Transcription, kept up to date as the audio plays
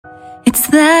It's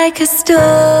like a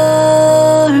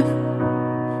storm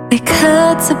that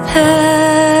cuts a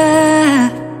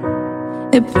path.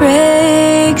 It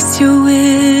breaks your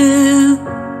will.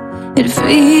 It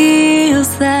feels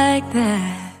like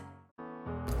that.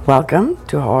 Welcome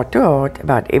to Heart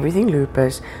about everything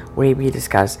lupus, where we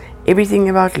discuss everything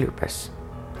about lupus.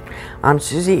 I'm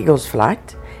Susie Eagles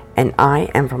Flight, and I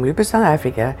am from Lupus South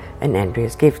Africa and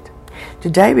Andrea's Gift.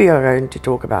 Today we are going to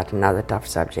talk about another tough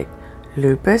subject: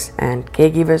 lupus and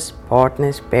caregivers,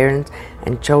 partners, parents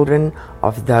and children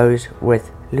of those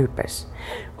with lupus.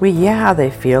 We hear how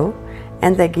they feel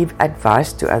and they give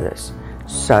advice to others.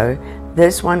 So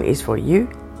this one is for you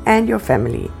and your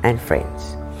family and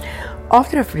friends.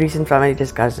 After a recent family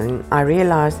discussion, I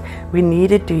realized we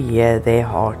needed to hear their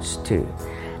hearts too.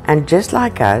 And just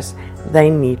like us, they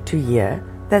need to hear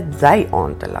that they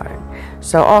aren't alone.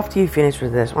 So after you finish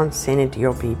with this one, send it to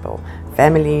your people,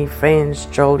 family, friends,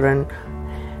 children,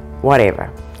 whatever.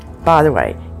 By the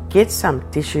way, get some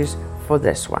tissues for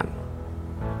this one.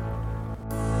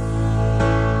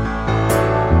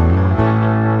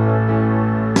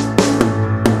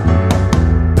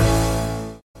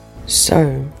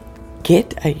 So,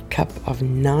 get a cup of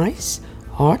nice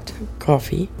hot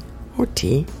coffee or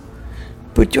tea,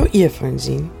 put your earphones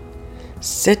in,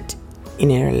 sit in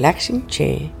a relaxing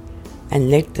chair, and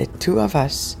let the two of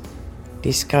us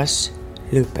discuss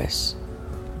lupus.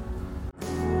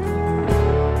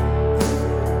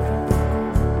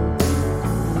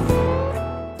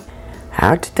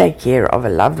 How to take care of a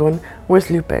loved one with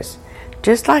lupus.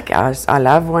 Just like us, our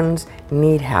loved ones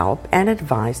need help and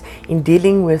advice in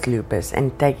dealing with lupus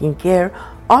and taking care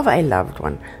of a loved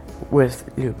one with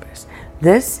lupus.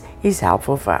 This is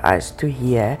helpful for us to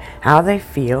hear how they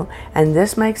feel, and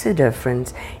this makes a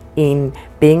difference in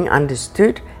being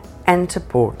understood and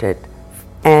supported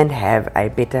and have a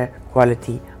better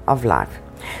quality of life.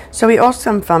 So we asked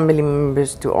some family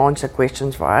members to answer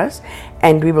questions for us,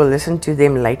 and we will listen to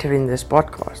them later in this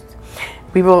podcast.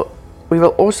 We will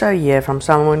also hear from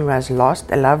someone who has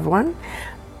lost a loved one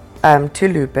to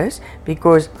lupus,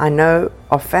 because I know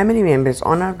of family members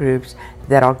on our groups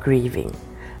that are grieving.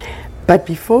 But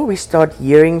before we start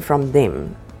hearing from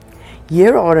them,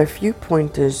 here are a few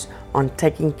pointers on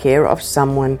taking care of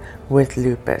someone with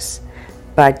lupus.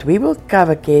 But we will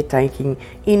cover caretaking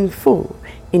in full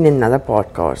in another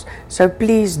podcast. So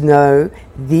please know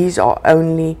these are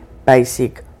only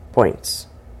basic points.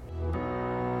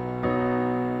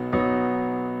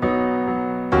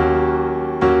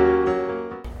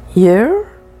 Here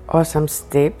are some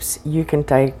steps you can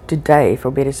take today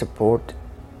for better support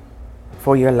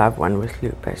for your loved one with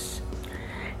lupus.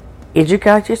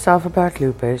 Educate yourself about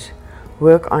lupus,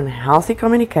 work on healthy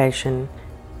communication,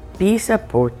 be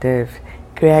supportive,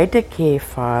 create a care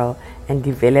file, and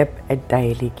develop a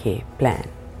daily care plan.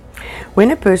 When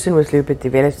a person with lupus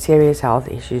develops serious health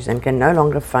issues and can no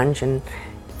longer function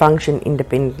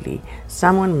independently,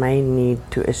 someone may need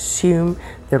to assume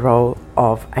the role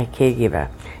of a caregiver.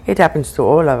 It happens to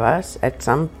all of us. At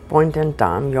some point in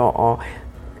time, you are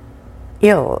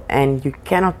ill and you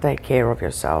cannot take care of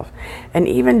yourself. And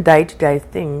even day-to-day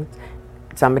things,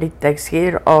 somebody takes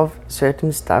care of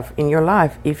certain stuff in your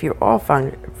life if you are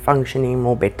functioning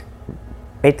more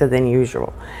better than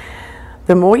usual.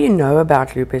 The more you know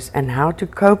about lupus and how to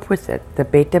cope with it, the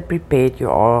better prepared you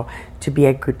are to be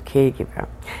a good caregiver.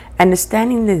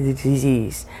 Understanding the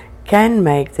disease can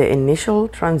make the initial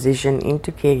transition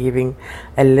into caregiving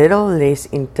a little less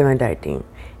intimidating.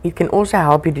 It can also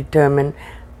help you determine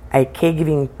a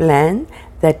caregiving plan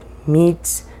that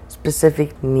meets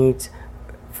specific needs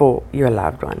for your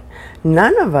loved one.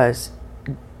 None of us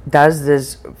does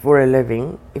this for a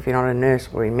living if you're not a nurse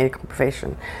or a medical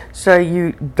profession. So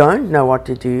you don't know what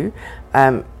to do.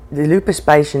 The lupus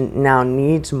patient now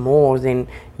needs more than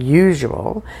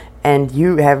usual, and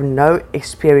you have no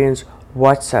experience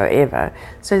whatsoever.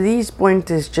 So these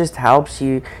pointers just helps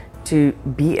you to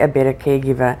be a better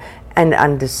caregiver and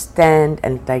understand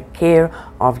and take care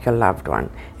of your loved one.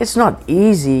 It's not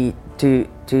easy to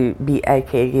be a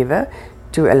caregiver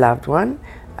to a loved one,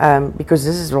 because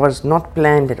this was not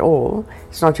planned at all.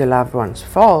 It's not your loved one's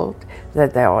fault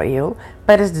that they are ill,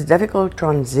 but it's a difficult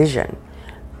transition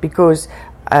because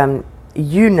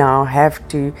you now have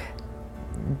to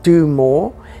do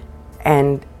more,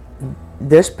 and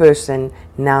this person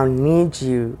now needs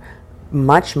you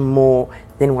much more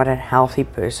than what a healthy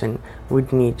person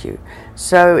would need you.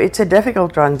 So it's a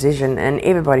difficult transition, and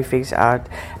everybody freaks out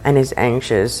and is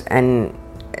anxious, and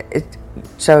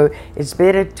so it's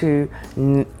better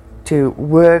to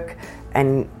work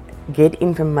and get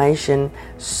information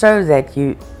so that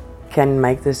you can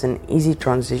make this an easy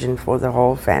transition for the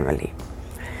whole family.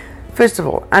 First of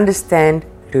all, understand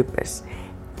lupus.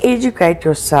 Educate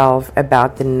yourself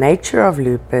about the nature of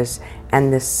lupus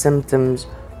and the symptoms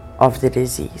of the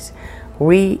disease.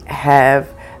 We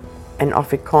have an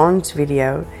Afrikaans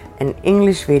video, an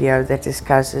English video that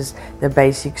discusses the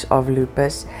basics of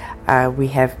lupus. We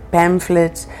have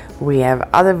pamphlets, we have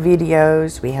other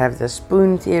videos, we have the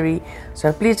spoon theory.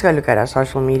 So please go look at our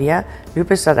social media,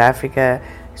 Lupus South Africa,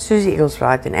 Susie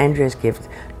Eagleswright and Andrea's Gift,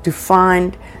 to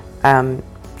find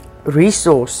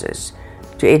resources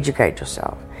to educate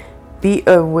yourself. Be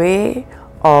aware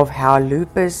of how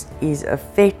lupus is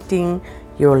affecting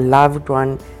your loved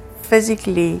one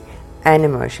physically and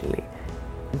emotionally.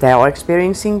 They are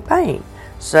experiencing pain,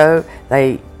 so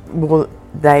they are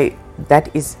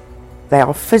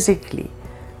physically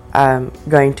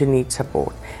going to need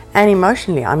support, and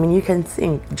emotionally. I mean, you can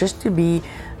think, just to be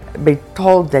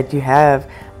told that you have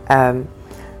an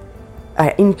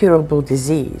incurable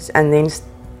disease and then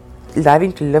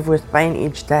having to live with pain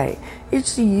each day,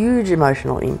 it's a huge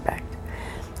emotional impact.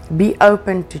 Be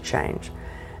open to change.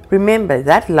 Remember,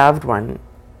 that loved one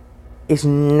is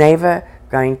never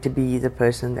going to be the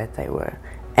person that they were,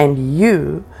 and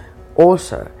you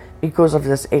also, because of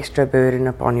this extra burden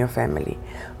upon your family.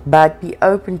 But be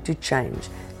open to change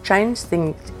things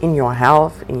in your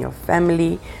health, in your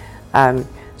family,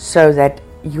 so that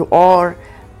you are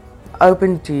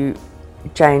open to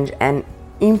change and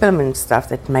implement stuff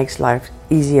that makes life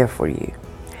easier for you.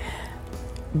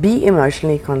 Be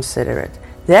emotionally considerate.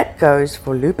 That goes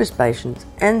for lupus patients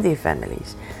and their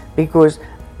families, because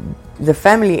the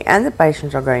family and the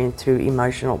patients are going through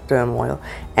emotional turmoil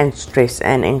and stress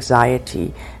and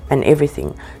anxiety and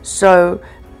everything. So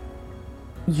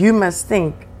you must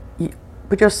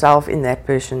put yourself in that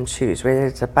person's shoes, whether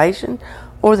it's a patient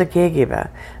or the caregiver.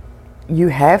 You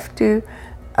have to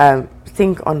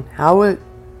think on how will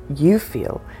you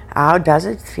feel, how does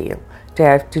it feel to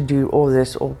have to do all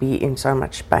this or be in so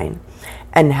much pain,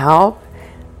 and help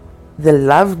the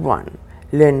loved one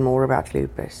learn more about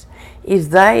lupus. If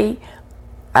they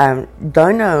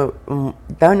don't know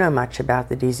much about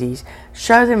the disease,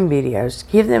 show them videos,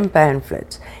 give them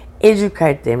pamphlets,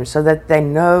 educate them so that they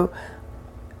know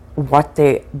what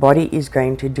their body is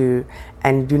going to do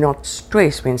and do not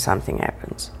stress when something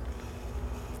happens.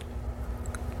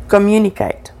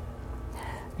 Communicate.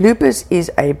 Lupus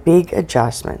is a big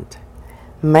adjustment.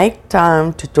 Make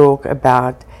time to talk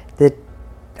about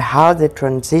how the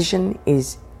transition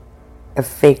is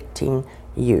affecting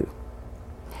you.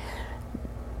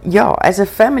 As a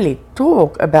family,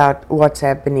 talk about what's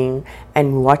happening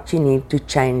and what you need to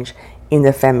change in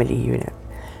the family unit.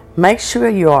 Make sure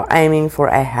you are aiming for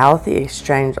a healthy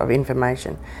exchange of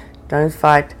information. Don't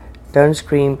fight, don't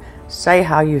scream, say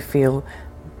how you feel,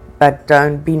 but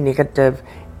don't be negative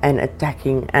and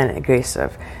attacking and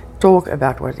aggressive. Talk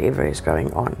about whatever is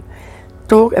going on.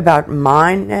 Talk about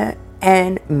minor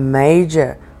and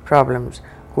major problems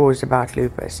caused about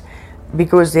lupus,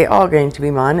 because there are going to be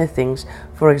minor things.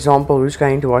 For example, who's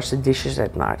going to wash the dishes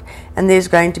at night, and there's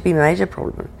going to be major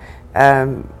problems.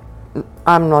 I'm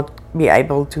not be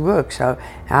able to work, so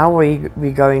how are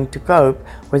we going to cope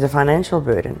with the financial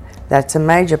burden? That's a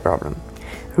major problem.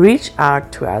 Reach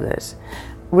out to others,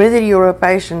 whether you're a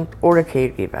patient or a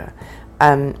caregiver.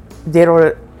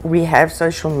 We have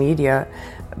social media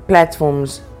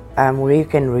platforms where you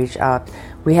can reach out.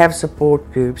 We have support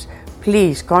groups.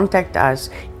 Please contact us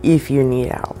if you need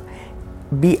help.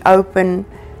 Be open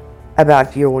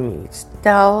about your needs.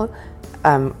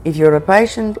 If you're a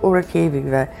patient or a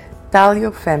caregiver, tell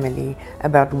your family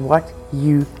about what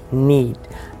you need,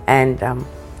 and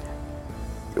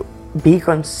be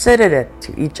considerate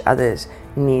to each other's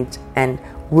needs, and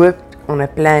work on a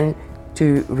plan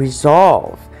to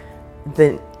resolve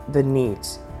the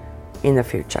needs in the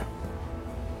future.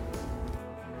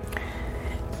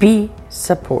 Be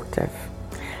supportive,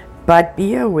 but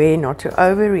be aware not to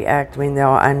overreact when they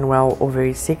are unwell or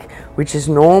very sick, which is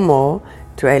normal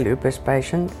to a lupus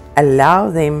patient.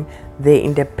 Allow them their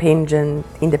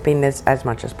independence as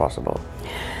much as possible.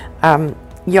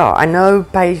 I know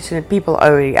people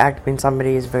overreact when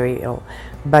somebody is very ill,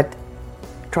 but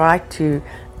try to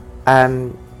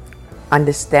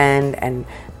understand and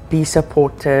be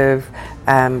supportive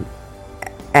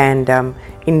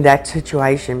in that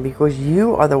situation, because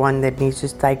you are the one that needs to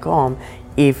stay calm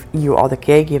if you are the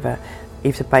caregiver,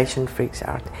 if the patient freaks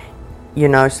out,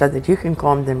 so that you can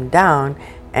calm them down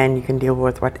and you can deal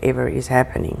with whatever is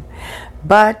happening.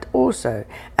 But also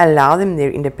allow them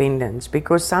their independence,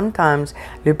 because sometimes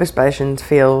lupus patients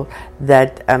feel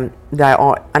that they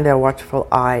are under a watchful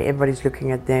eye, everybody's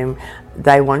looking at them,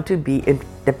 they want to be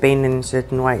independent in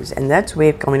certain ways, and that's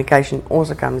where communication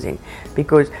also comes in,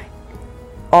 because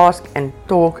ask and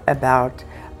talk about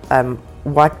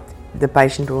what the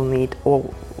patient will need or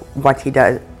what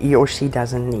he or she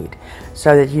doesn't need,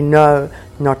 so that you know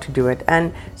not to do it.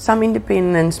 And some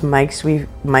independence makes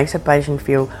a patient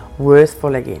feel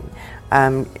worthful again.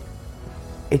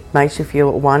 It makes you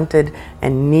feel wanted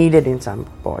and needed in some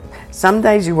part. Some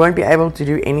days you won't be able to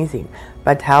do anything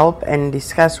but help and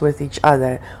discuss with each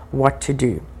other what to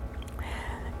do.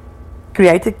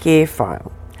 Create a care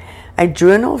file. A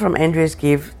journal from Andrea's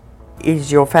Gift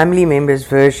is your family member's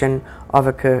version of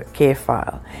a care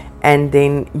file, and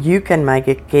then you can make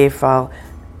a care file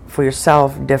for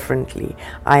yourself differently.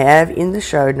 I have in the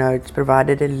show notes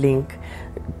provided a link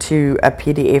to a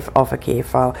PDF of a care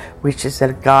file, which is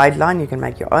a guideline. You can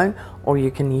make your own or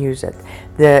you can use it.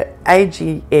 The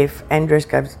AGF, Andrea's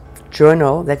Gift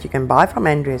journal, that you can buy from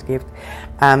Andrea's Gift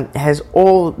has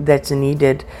all that's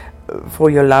needed for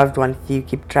your loved one. You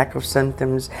keep track of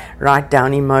symptoms, write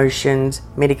down emotions,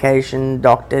 medication,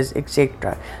 doctors,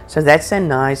 etc. So that's a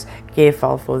nice care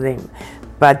file for them.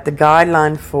 But the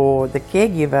guideline for the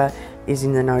caregiver is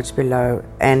in the notes below,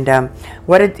 and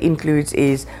what it includes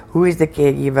is who is the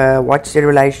caregiver, what's the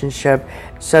relationship,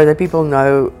 so that people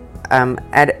know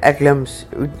at a glimpse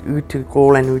who to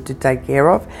call and who to take care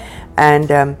of,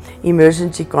 and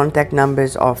emergency contact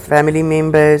numbers of family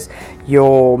members,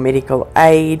 your medical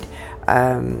aid,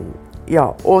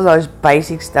 all those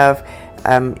basic stuff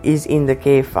is in the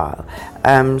care file.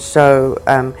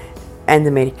 And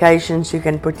the medications you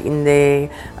can put in there,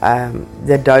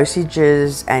 the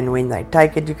dosages, and when they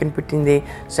take it you can put in there.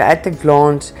 So at a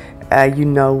glance, you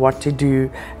know what to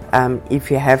do if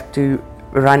you have to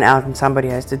run out and somebody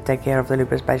has to take care of the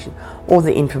lupus patient. All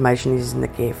the information is in the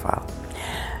care file.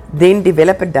 Then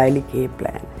develop a daily care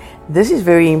plan. This is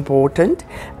very important.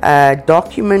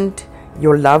 Document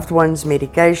your loved one's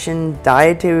medication,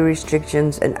 dietary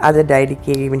restrictions, and other daily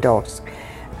caregiving tasks.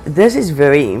 This is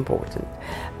very important.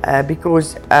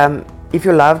 Because if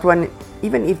your loved one,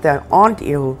 even if they aren't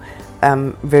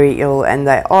very ill, and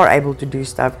they are able to do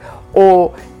stuff,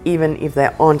 or even if they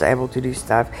aren't able to do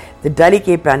stuff, the daily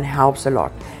care plan helps a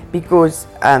lot, because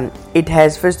it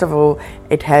has, first of all,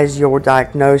 it has your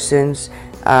diagnosis,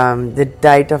 the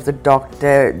date of the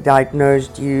doctor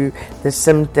diagnosed you, the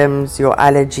symptoms, your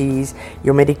allergies,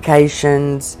 your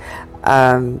medications,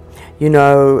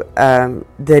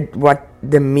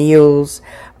 the meals,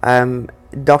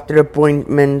 doctor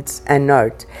appointments, and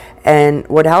note. And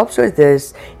what helps with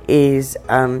this is,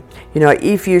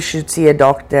 if you should see a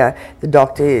doctor, the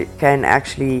doctor can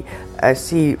actually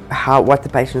see what the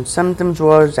patient's symptoms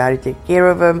was, how to take care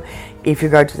of them. If you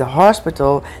go to the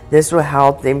hospital, this will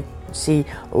help them see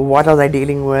what are they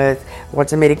dealing with,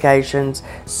 what's the medications.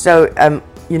 So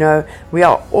we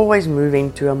are always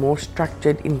moving to a more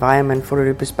structured environment for a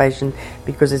lupus patient,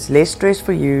 because it's less stress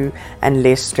for you and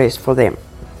less stress for them.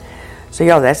 So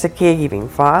that's the caregiving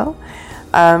file.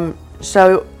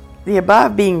 So the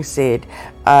above being said,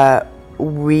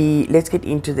 let's get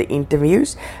into the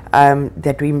interviews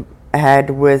that we had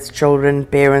with children,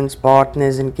 parents,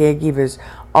 partners, and caregivers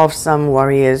of some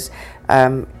warriors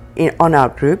on our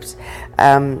groups,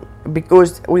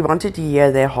 because we wanted to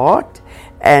hear their heart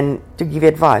and to give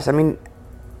advice. I mean,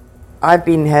 I've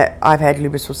had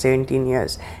lupus for 17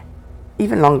 years,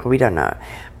 even longer, we don't know.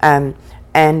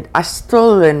 And I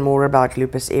still learn more about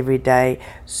lupus every day.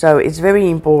 So it's very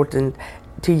important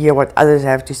to hear what others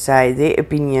have to say, their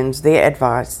opinions, their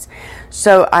advice.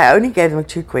 So I only gave them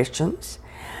 2 questions.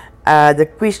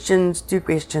 Two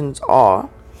questions are,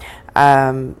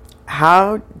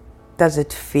 how does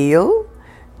it feel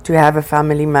to have a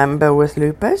family member with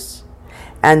lupus?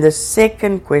 And the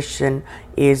second question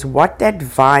is, what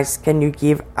advice can you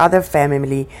give other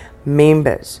family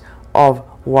members of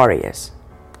warriors?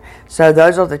 So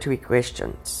those are the 2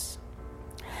 questions.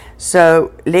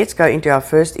 So let's go into our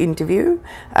first interview.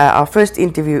 Our first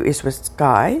interview is with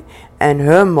Sky, and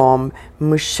her mom,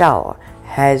 Michelle,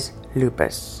 has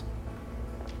lupus.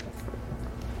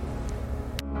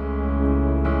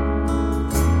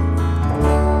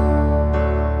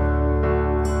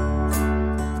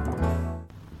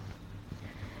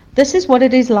 This is what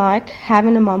it is like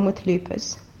having a mom with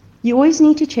lupus. You always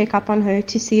need to check up on her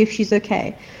to see if she's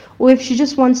okay, or if she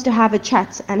just wants to have a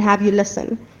chat and have you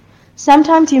listen.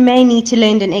 Sometimes you may need to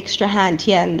lend an extra hand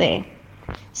here and there.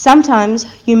 Sometimes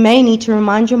you may need to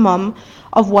remind your mom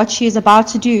of what she is about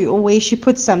to do or where she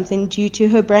put something due to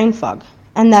her brain fog,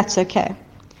 and that's okay.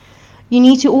 You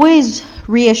need to always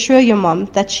reassure your mom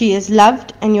that she is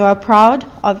loved and you are proud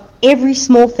of every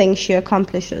small thing she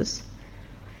accomplishes.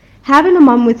 Having a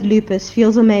mom with lupus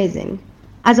feels amazing,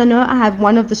 as I know I have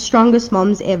one of the strongest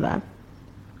moms ever.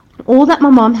 All that my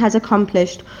mom has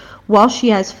accomplished while she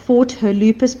has fought her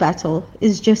lupus battle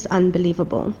is just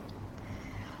unbelievable.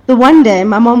 The one day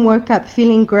my mom woke up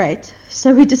feeling great,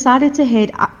 so we decided to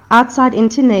head outside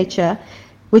into nature,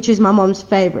 which is my mom's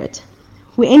favorite.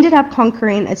 We ended up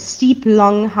conquering a steep,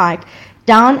 long hike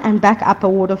down and back up a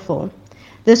waterfall.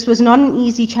 This was not an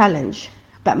easy challenge,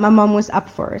 but my mom was up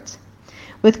for it.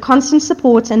 With constant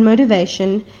support and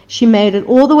motivation, she made it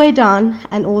all the way down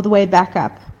and all the way back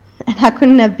up. And I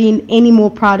couldn't have been any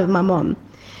more proud of my mom.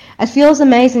 It feels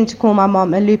amazing to call my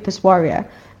mom a lupus warrior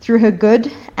through her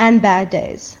good and bad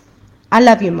days. I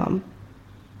love you, Mom.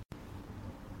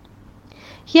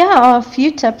 Here are a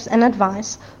few tips and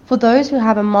advice for those who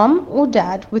have a mom or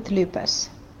dad with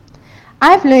lupus.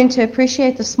 I've learned to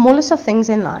appreciate the smallest of things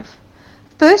in life.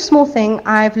 First small thing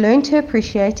I've learned to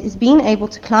appreciate is being able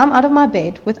to climb out of my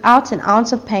bed without an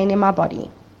ounce of pain in my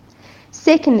body.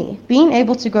 Secondly, being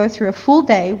able to go through a full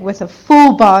day with a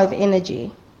full bar of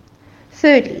energy.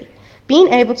 Thirdly,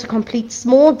 being able to complete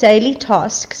small daily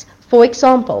tasks, for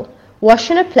example,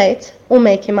 washing a plate or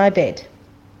making my bed.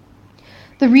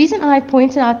 The reason I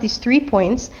pointed out these 3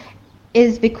 points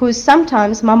is because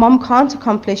sometimes my mom can't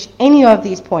accomplish any of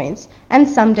these points, and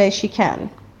some days she can.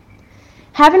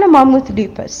 Having a mom with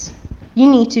lupus, you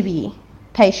need to be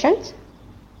patient,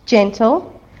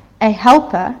 gentle, a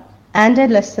helper, and a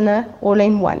listener all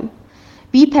in one.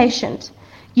 Be patient.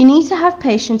 You need to have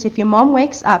patience if your mom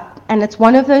wakes up and it's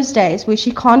one of those days where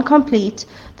she can't complete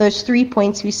those 3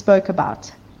 points we spoke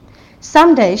about.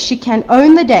 Some days she can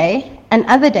own the day, and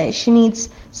other days she needs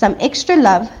some extra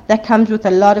love that comes with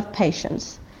a lot of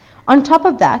patience. On top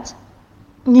of that,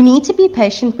 you need to be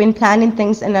patient when planning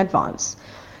things in advance.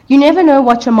 You never know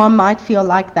what your mom might feel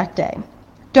like that day.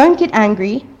 Don't get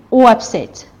angry or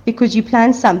upset because you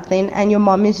planned something and your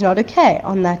mom is not okay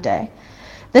on that day.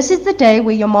 This is the day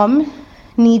where your mom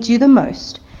needs you the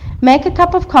most. Make a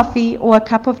cup of coffee or a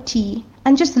cup of tea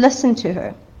and just listen to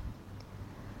her.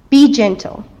 Be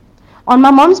gentle. On my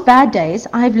mom's bad days,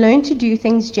 I've learned to do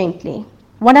things gently.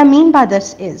 What I mean by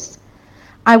this is,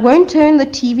 I won't turn the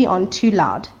TV on too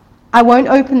loud. I won't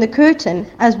open the curtain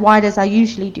as wide as I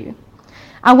usually do.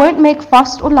 I won't make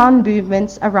fast or loud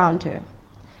movements around her.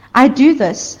 I do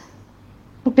this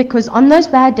because on those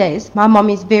bad days, my mom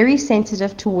is very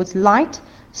sensitive towards light,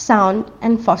 sound,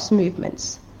 and fast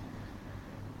movements.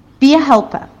 Be a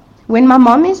helper. When my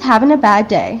mom is having a bad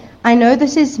day, I know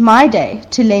this is my day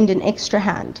to lend an extra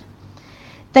hand.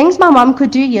 Things my mom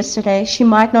could do yesterday, she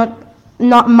might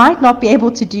not be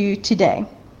able to do today.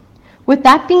 With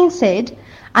that being said,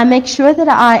 I make sure that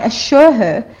I assure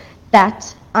her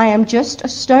that I am just a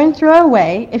stone throw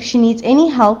away if she needs any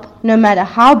help, no matter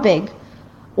how big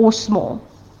or small.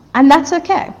 And that's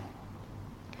okay.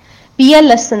 Be a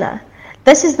listener.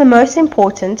 This is the most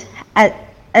important,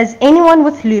 as anyone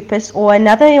with lupus or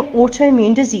another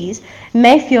autoimmune disease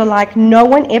may feel like no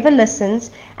one ever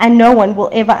listens and no one will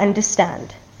ever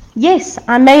understand. Yes,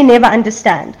 I may never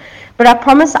understand, but I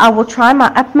promise I will try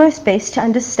my utmost best to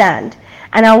understand,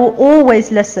 and I will always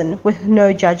listen with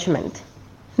no judgment.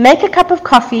 Make a cup of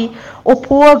coffee or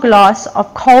pour a glass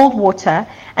of cold water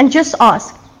and just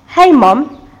ask, "Hey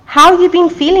Mom, how you been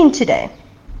feeling today?"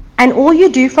 And all you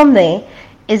do from there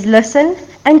is listen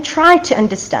and try to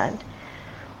understand.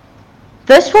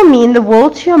 This will mean the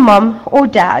world to your mom or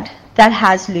dad that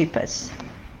has lupus.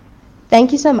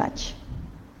 Thank you so much.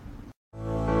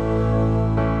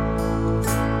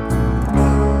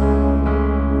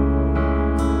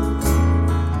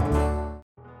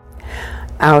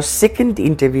 Our second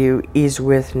interview is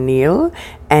with Neil,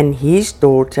 and his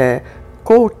daughter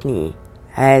Courtney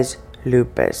has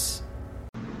lupus.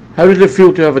 How does it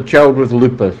feel to have a child with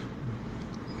lupus?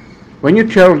 When your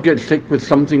child gets sick with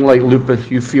something like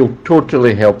lupus, you feel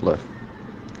totally helpless.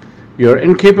 You are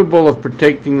incapable of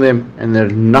protecting them, and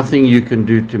there's nothing you can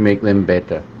do to make them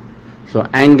better. So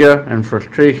anger and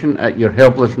frustration at your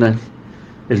helplessness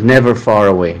is never far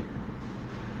away.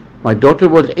 My daughter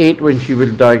was 8 when she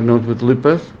was diagnosed with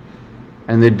lupus,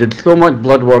 and they did so much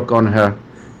blood work on her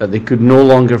that they could no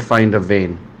longer find a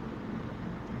vein.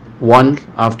 Once,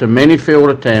 after many failed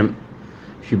attempts,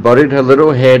 she buried her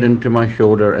little head into my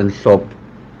shoulder and sobbed,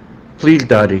 "Please,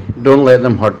 Daddy, don't let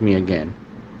them hurt me again,"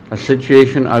 a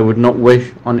situation I would not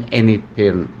wish on any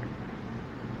parent.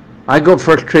 I got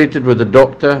frustrated with the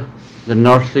doctor, the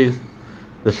nurses,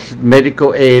 the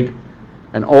medical aid,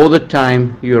 and all the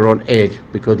time you're on edge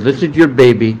because this is your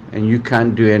baby and you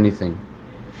can't do anything.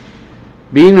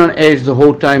 Being on edge the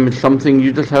whole time is something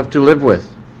you just have to live with.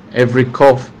 Every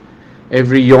cough,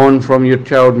 every yawn from your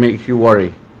child makes you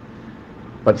worry.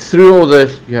 But through all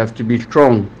this, you have to be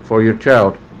strong for your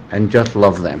child and just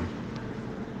love them.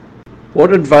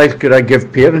 What advice could I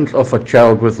give parents of a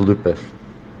child with lupus?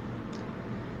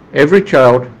 Every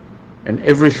child and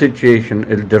every situation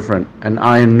is different, and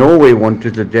I in no way want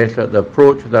to suggest that the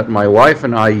approach that my wife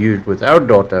and I used with our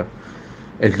daughter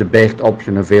is the best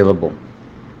option available.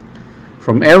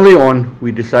 From early on,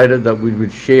 we decided that we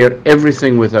would share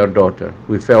everything with our daughter.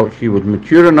 We felt she was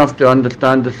mature enough to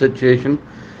understand the situation,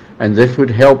 and this would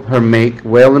help her make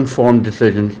well-informed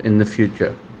decisions in the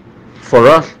future. For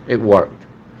us, it worked.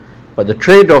 But the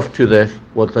trade-off to this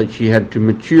was that she had to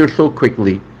mature so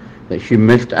quickly that she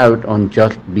missed out on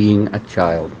just being a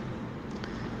child.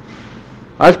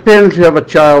 As parents who have a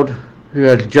child who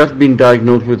has just been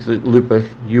diagnosed with lupus,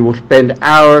 you will spend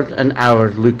hours and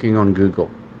hours looking on Google.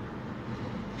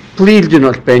 Please do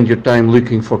not spend your time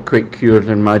looking for quick cures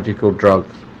and magical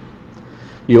drugs.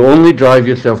 You only drive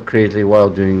yourself crazy while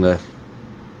doing this.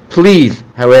 Please,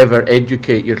 however,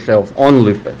 educate yourself on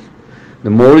lupus. The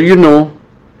more you know,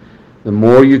 the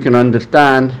more you can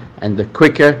understand, and the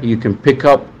quicker you can pick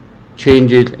up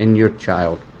changes in your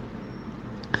child.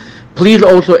 Please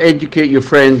also educate your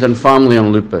friends and family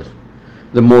on lupus.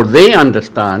 The more they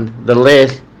understand, the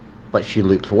less, but she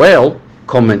looks well,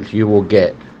 comments you will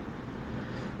get.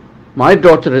 My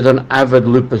daughter is an avid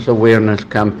lupus awareness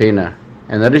campaigner,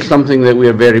 and that is something that we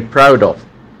are very proud of.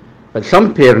 But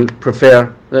some parents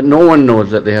prefer that no one knows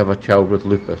that they have a child with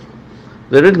lupus.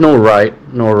 There is no right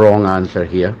nor wrong answer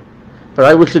here, but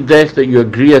I would suggest that you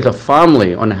agree as a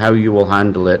family on how you will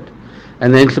handle it,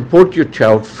 and then support your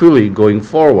child fully going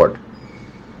forward.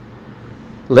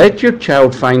 Let your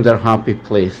child find their happy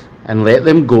place, and let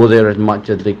them go there as much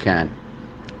as they can.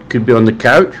 It could be on the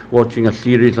couch, watching a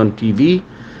series on TV,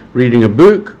 reading a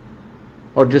book,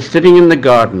 or just sitting in the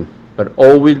garden, but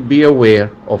always be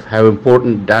aware of how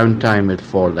important downtime is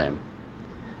for them.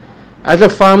 As a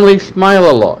family, smile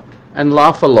a lot and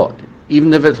laugh a lot,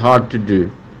 even if it's hard to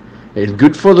do. It is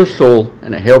good for the soul,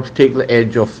 and it helps take the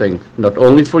edge off things, not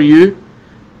only for you,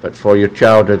 but for your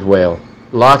child as well.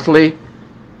 Lastly,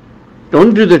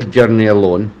 don't do this journey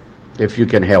alone if you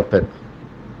can help it.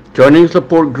 Joining a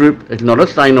support group is not a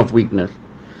sign of weakness,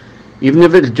 even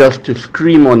if it's just to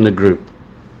scream on the group.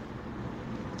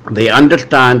 They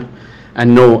understand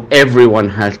and know everyone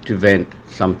has to vent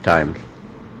sometimes.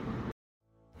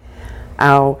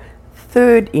 Our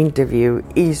third interview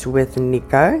is with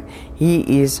Nico.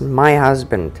 He is my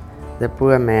husband, the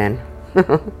poor man.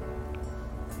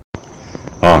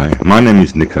 Hi, my name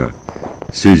is Nico,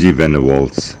 Susie van der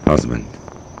Walt's husband.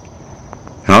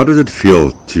 How does it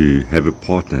feel to have a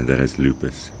partner that has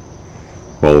lupus?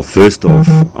 Well, first off,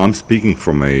 I'm speaking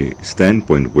from a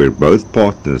standpoint where both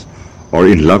partners are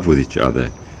in love with each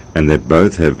other and they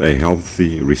both have a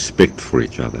healthy respect for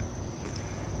each other.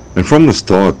 And from the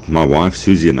start, my wife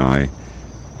Susie and I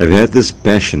have had this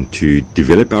passion to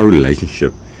develop our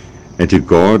relationship and to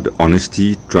guard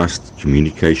honesty, trust,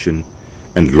 communication,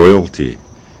 and loyalty.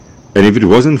 And if it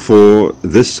wasn't for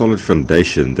this solid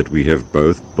foundation that we have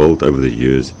both built over the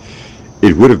years,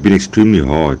 it would have been extremely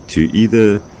hard to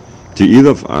either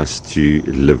of us to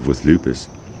live with lupus.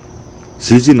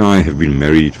 Susie and I have been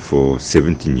married for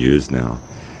 17 years now,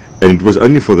 and it was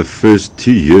only for the first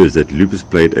 2 years that lupus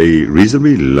played a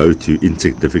reasonably low to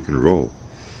insignificant role.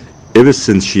 Ever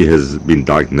since she has been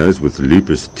diagnosed with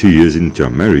lupus 2 years into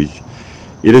our marriage,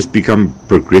 it has become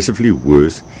progressively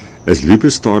worse as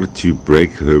lupus started to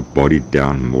break her body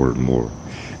down more and more.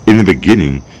 In the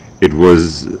beginning, it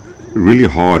was really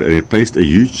hard and it placed a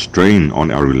huge strain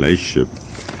on our relationship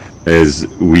as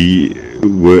we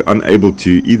were unable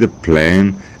to either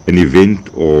plan an event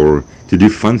or to do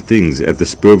fun things at the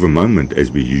spur of a moment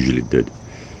as we usually did.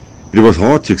 It was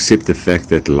hard to accept the fact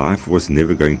that life was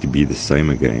never going to be the same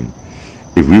again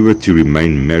if we were to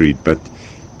remain married, but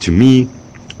to me,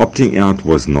 opting out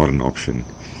was not an option.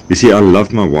 You see, I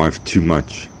loved my wife too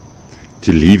much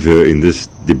to leave her in this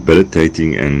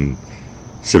debilitating and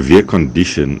severe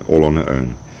condition all on her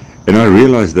own. And I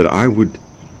realized that I would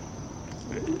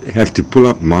have to pull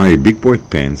up my big boy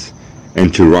pants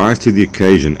and to rise to the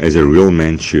occasion as a real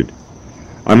man should.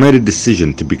 I made a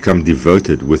decision to become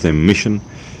devoted with a mission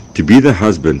to be the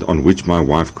husband on which my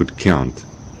wife could count.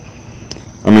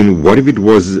 I mean, what if it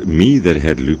was me that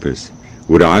had lupus?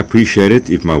 Would I appreciate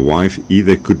it if my wife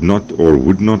either could not or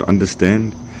would not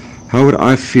understand? How would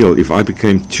I feel if I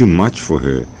became too much for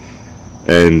her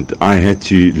and I had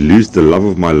to lose the love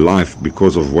of my life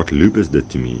because of what lupus did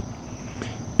to me?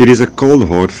 It is a cold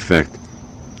hard fact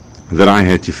that I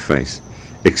had to face,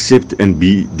 accept and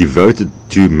be devoted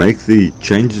to make the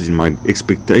changes in my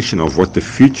expectation of what the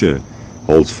future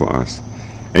holds for us,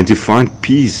 and to find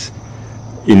peace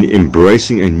in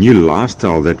embracing a new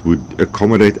lifestyle that would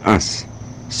accommodate us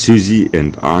Susie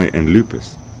and I and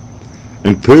Lupus,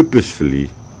 and purposefully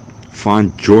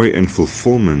find joy and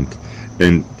fulfillment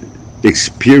and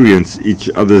experience each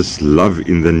other's love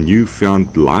in the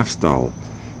newfound lifestyle,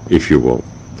 if you will.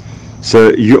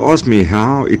 So you ask me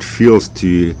how it feels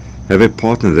to have a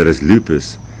partner that has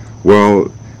lupus.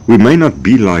 Well, we may not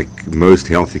be like most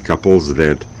healthy couples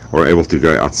that are able to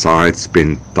go outside,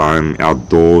 spend time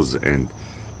outdoors, and,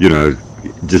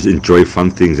 just enjoy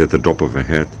fun things at the drop of a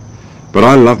hat. But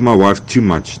I love my wife too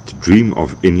much to dream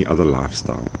of any other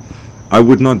lifestyle. I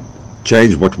would not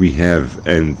change what we have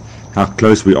and how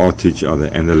close we are to each other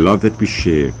and the love that we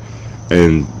share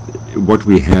and what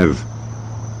we have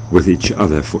with each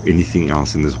other for anything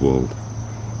else in this world.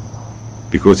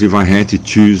 Because if I had to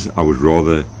choose, I would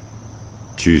rather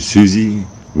choose Susie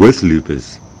with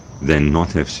lupus than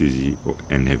not have Susie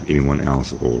and have anyone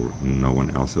else or no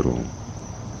one else at all.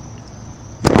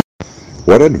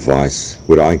 What advice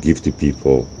would I give to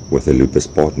people with a lupus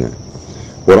partner?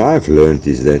 What I've learned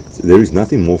is that there is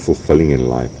nothing more fulfilling in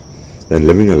life than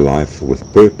living a life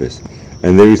with purpose,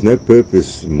 and there is no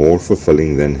purpose more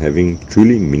fulfilling than having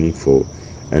truly meaningful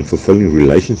and fulfilling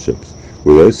relationships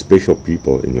with those special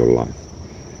people in your life.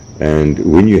 And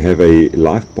when you have a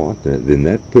life partner, then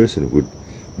that person would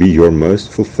be your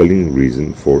most fulfilling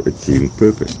reason for achieving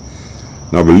purpose.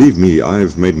 Now, believe me, I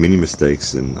have made many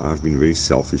mistakes and I've been very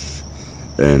selfish,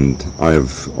 and I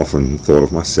have often thought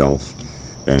of myself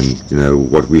and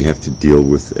what we have to deal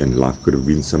with, and life could have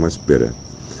been so much better.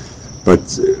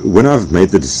 But when I've made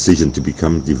the decision to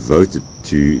become devoted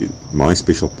to my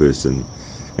special person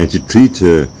and to treat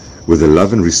her with the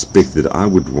love and respect that I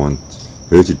would want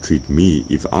her to treat me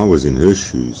if I was in her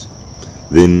shoes,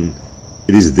 then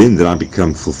it is then that I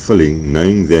become fulfilling,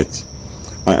 knowing that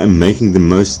I am making the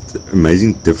most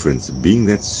amazing difference, being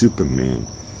that Superman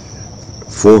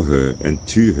for her and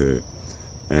to her,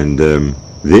 and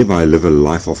thereby live a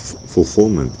life of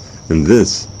fulfillment. And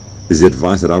this is the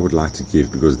advice that I would like to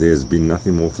give, because there has been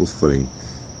nothing more fulfilling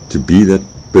to be that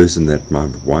person that my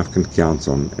wife can count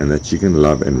on and that she can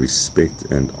love and respect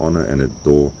and honor and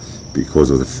adore because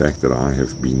of the fact that I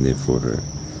have been there for her.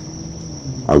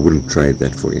 I wouldn't trade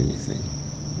that for anything.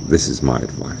 This is my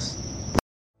advice.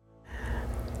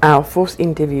 Our fourth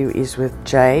interview is with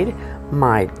Jade,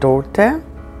 my daughter.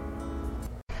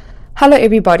 Hello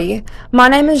everybody, my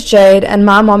name is Jade and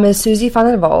my mom is Susie van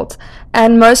der Walt,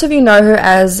 and most of you know her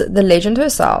as the legend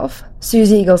herself,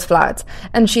 Susie Eagles Flight,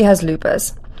 and she has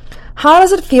lupus. How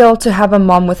does it feel to have a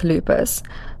mom with lupus?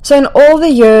 So in all the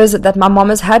years that my mom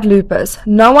has had lupus,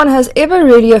 no one has ever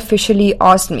really officially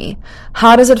asked me,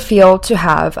 how does it feel to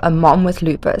have a mom with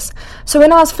lupus? So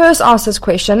when I was first asked this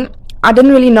question, I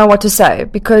didn't really know what to say,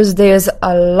 because there's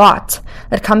a lot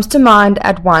that comes to mind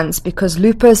at once, because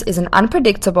lupus is an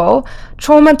unpredictable,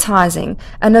 traumatizing,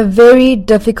 and a very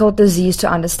difficult disease to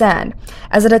understand,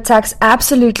 as it attacks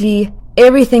absolutely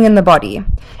everything in the body.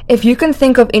 If you can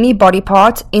think of any body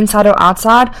part, inside or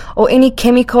outside, or any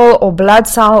chemical or blood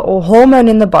cell or hormone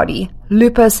in the body,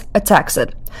 lupus attacks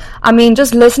it. I mean,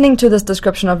 just listening to this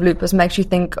description of lupus makes you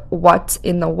think, what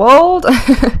in the world?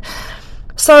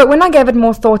 So when I gave it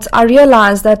more thought, I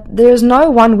realized that there's no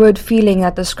one-word feeling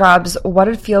that describes what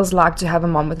it feels like to have a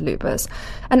mom with lupus.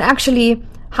 And actually,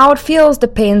 how it feels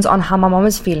depends on how my mom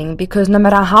is feeling, because no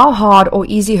matter how hard or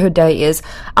easy her day is,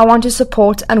 I want to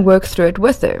support and work through it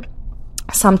with her.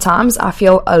 Sometimes I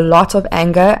feel a lot of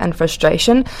anger and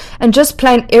frustration and just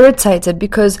plain irritated,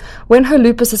 because when her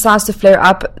lupus decides to flare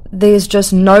up, there's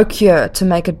just no cure to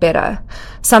make it better.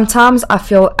 Sometimes I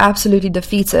feel absolutely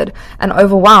defeated and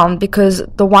overwhelmed, because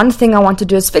the one thing I want to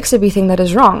do is fix everything that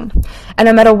is wrong. And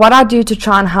no matter what I do to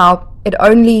try and help, it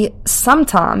only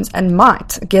sometimes and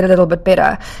might get a little bit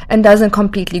better and doesn't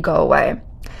completely go away.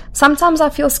 Sometimes I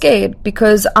feel scared,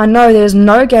 because I know there's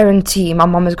no guarantee my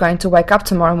mom is going to wake up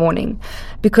tomorrow morning,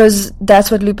 because that's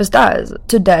what lupus does.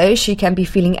 Today she can be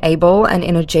feeling able and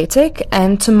energetic,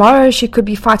 and tomorrow she could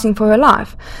be fighting for her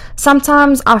life.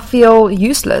 Sometimes I feel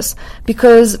useless,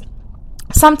 because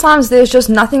sometimes there's just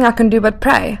nothing I can do but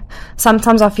pray.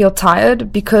 Sometimes I feel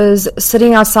tired, because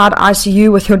sitting outside ICU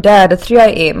with your dad at 3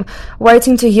 a.m.,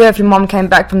 waiting to hear if your mom came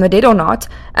back from the dead or not,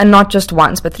 and not just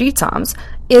once but 3 times,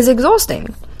 is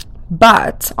exhausting.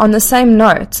 But on the same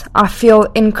note, I feel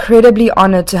incredibly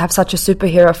honored to have such a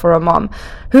superhero for a mom.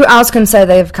 Who else can say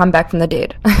they've come back from the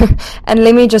dead? And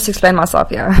let me just explain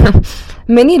myself here.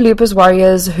 Many lupus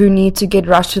warriors who need to get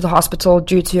rushed to the hospital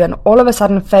due to an all of a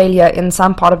sudden failure in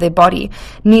some part of their body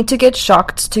need to get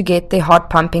shocked to get their heart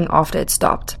pumping after it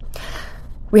stopped.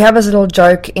 We have this little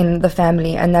joke in the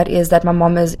family, and that is that my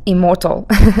mom is immortal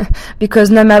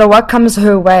because no matter what comes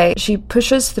her way, she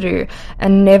pushes through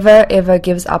and never ever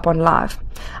gives up on life.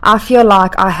 I feel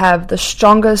like I have the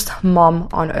strongest mom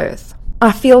on earth.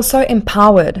 I feel so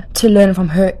empowered to learn from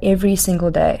her every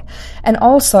single day. And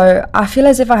also, I feel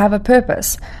as if I have a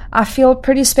purpose. I feel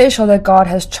pretty special that God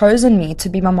has chosen me to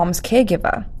be my mom's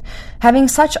caregiver. Having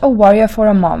such a warrior for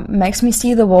a mom makes me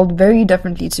see the world very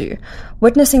differently too.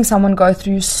 Witnessing someone go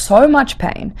through so much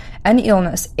pain and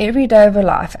illness every day of her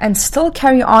life and still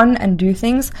carry on and do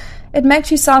things, it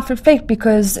makes you self-reflect,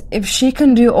 because if she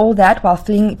can do all that while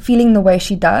feeling the way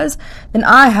she does, then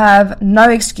I have no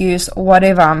excuse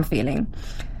whatever I'm feeling.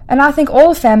 And I think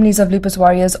all families of lupus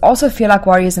warriors also feel like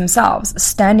warriors themselves,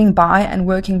 standing by and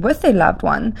working with their loved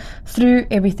one through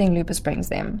everything lupus brings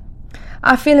them.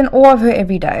 I feel in awe of her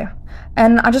every day.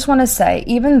 And I just want to say,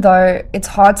 even though it's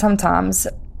hard sometimes,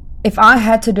 if I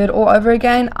had to do it all over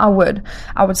again, I would.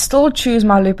 I would still choose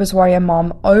my lupus warrior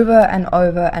mom over and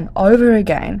over and over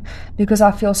again, because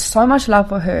I feel so much love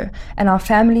for her, and our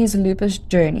family's lupus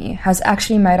journey has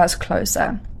actually made us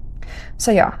closer.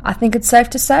 So yeah, I think it's safe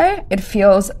to say it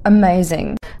feels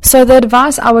amazing. So the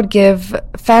advice I would give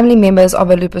family members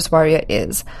of a lupus warrior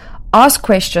is ask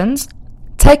questions,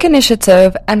 take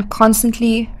initiative, and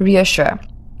constantly reassure.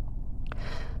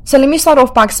 So let me start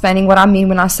off by explaining what I mean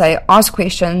when I say ask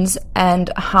questions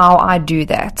and how I do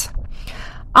that.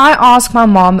 I ask my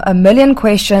mom a million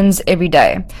questions every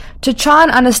day to try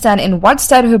and understand in what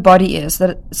state her body is,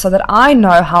 so that I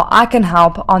know how I can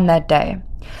help on that day.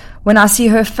 When I see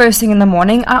her first thing in the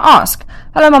morning, I ask,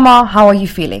 "Hello mama, how are you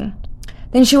feeling?"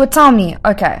 Then she would tell me,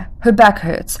 okay, her back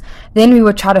hurts. Then we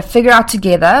would try to figure out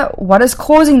together what is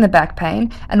causing the back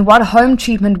pain and what home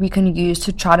treatment we can use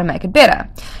to try to make it better.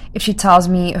 If she tells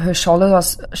me her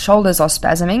shoulders are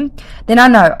spasming, then I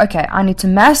know, okay, I need to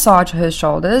massage her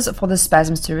shoulders for the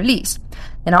spasms to release.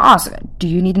 Then I ask, do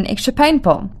you need an extra pain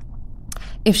pill?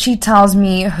 If she tells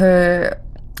me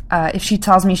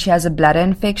she has a bladder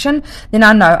infection, then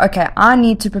I know, okay, I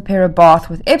need to prepare a bath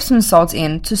with Epsom salts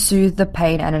in to soothe the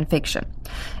pain and infection.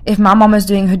 If my mom is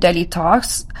doing her daily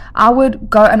tasks, I would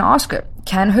go and ask her,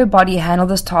 can her body handle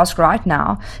this task right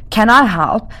now? Can I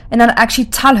help? And I'd actually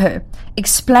tell her,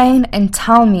 explain and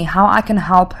tell me how I can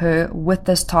help her with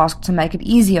this task to make it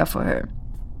easier for her.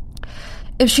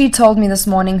 If she told me this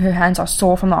morning her hands are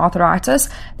sore from the arthritis,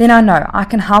 then I know I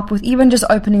can help with even just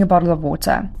opening a bottle of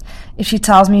water. If she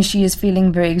tells me she is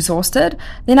feeling very exhausted,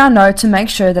 then I know to make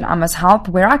sure that I must help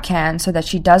where I can so that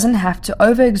she doesn't have to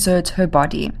overexert her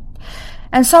body.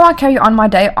 And so I carry on my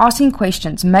day asking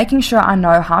questions, making sure I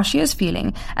know how she is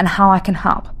feeling and how I can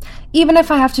help. Even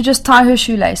if I have to just tie her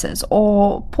shoelaces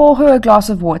or pour her a glass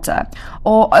of water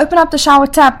or open up the shower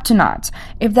tap tonight.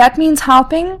 If that means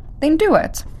helping, then do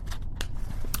it.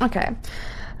 Okay,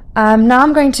 now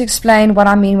I'm going to explain what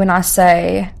I mean when I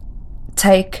say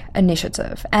take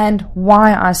initiative and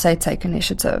why I say take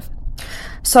initiative.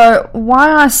 So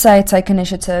why I say take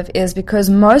initiative is because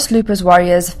most lupus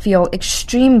warriors feel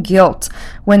extreme guilt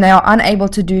when they are unable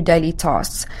to do daily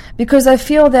tasks, because they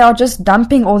feel they are just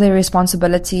dumping all their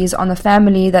responsibilities on the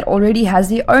family that already has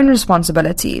their own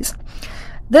responsibilities.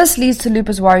 This leads to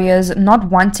lupus warriors not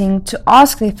wanting to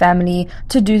ask their family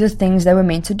to do the things they were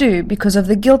meant to do because of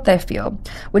the guilt they feel,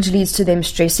 which leads to them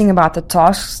stressing about the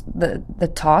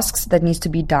tasks that needs to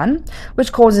be done,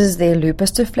 which causes their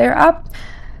lupus to flare up.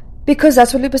 Because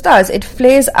that's what lupus does. It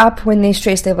flares up when their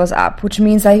stress level's up, which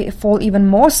means they fall even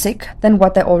more sick than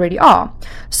what they already are.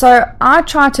 So I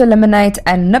try to eliminate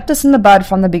and nip this in the bud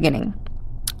from the beginning.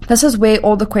 This is where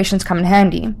all the questions come in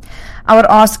handy. I would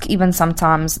ask even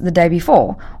sometimes the day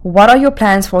before, what are your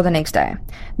plans for the next day?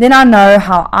 Then I know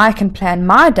how I can plan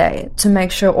my day to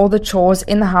make sure all the chores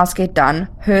in the house get done,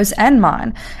 hers and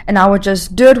mine. And I would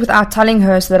just do it without telling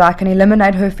her so that I can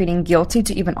eliminate her feeling guilty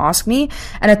to even ask me,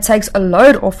 and it takes a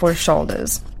load off her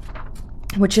shoulders,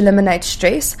 which eliminates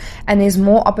stress, and there's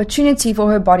more opportunity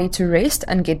for her body to rest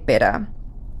and get better.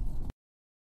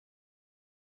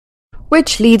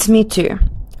 Which leads me to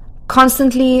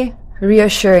constantly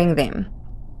reassuring them.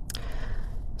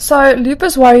 So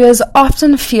lupus warriors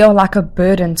often feel like a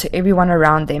burden to everyone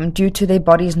around them due to their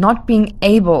bodies not being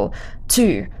able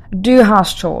to do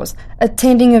house chores,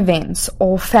 attending events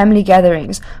or family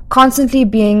gatherings, constantly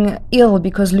being ill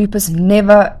because lupus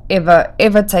never, ever,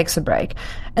 ever takes a break.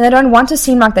 And they don't want to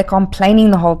seem like they're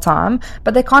complaining the whole time,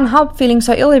 but they can't help feeling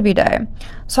so ill every day.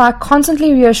 So I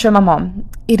constantly reassure my mom,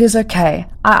 it is okay,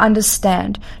 I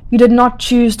understand. You did not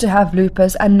choose to have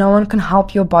lupus and no one can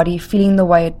help your body feeling the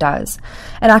way it does.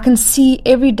 And I can see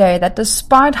every day that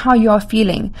despite how you are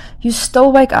feeling, you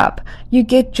still wake up, you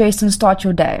get dressed and start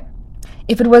your day.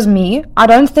 If it was me, I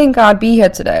don't think I'd be here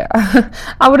today.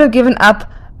 I would have given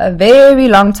up a very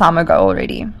long time ago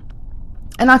already.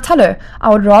 And I tell her I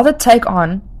would rather take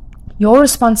on your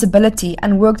responsibility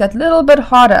and work that little bit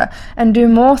harder and do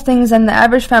more things than the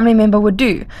average family member would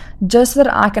do, just so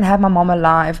that I can have my mom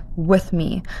alive with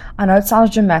me. I know it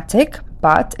sounds dramatic,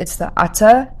 but it's the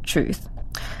utter truth.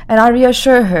 And I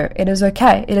reassure her it is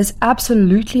okay. It is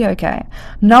absolutely okay.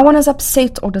 No one is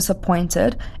upset or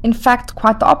disappointed. In fact,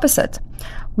 quite the opposite.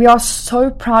 We are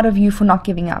so proud of you for not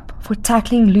giving up, for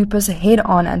tackling lupus head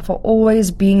on, and for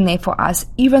always being there for us,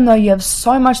 even though you have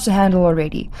so much to handle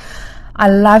already. I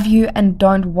love you, and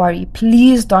don't worry.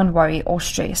 Please don't worry or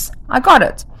stress. I got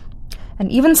it. And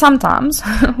even sometimes,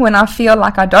 when I feel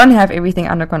like I don't have everything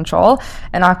under control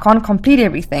and I can't complete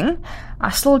everything,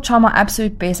 I still try my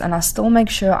absolute best, and I still make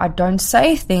sure I don't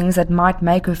say things that might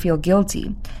make her feel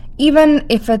guilty, even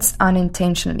if it's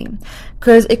unintentionally,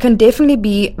 because it can definitely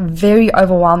be very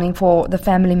overwhelming for the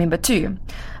family member too.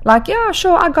 Like, yeah,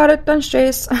 sure, I got it, don't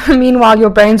stress. Meanwhile,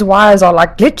 your brain's wires are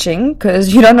like glitching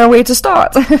because you don't know where to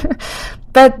start.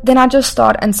 But then I just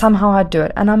start, and somehow I do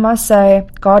it. And I must say,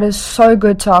 God is so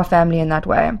good to our family in that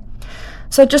way.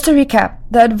 So just to recap,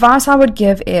 the advice I would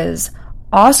give is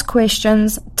ask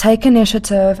questions, take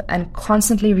initiative, and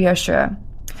constantly reassure.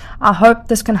 I hope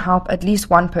this can help at least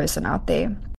one person out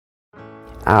there.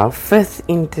 Our fifth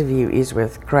interview is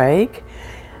with Craig.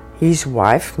 His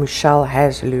wife, Michelle,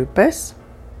 has lupus.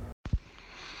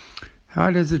 How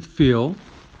does it feel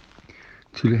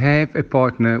to have a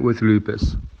partner with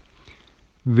lupus?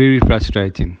 Very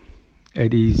frustrating.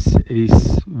 It is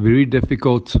very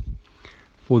difficult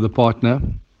for the partner,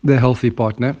 the healthy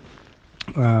partner,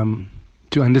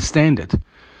 to understand it.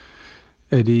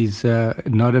 It is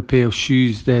not a pair of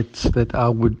shoes that I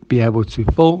would be able to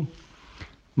fill.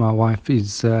 My wife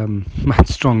is much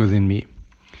stronger than me.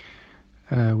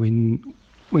 When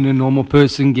a normal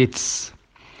person gets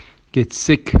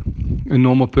sick, a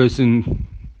normal person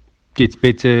gets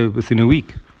better within a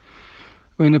week.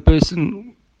 When a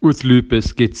person with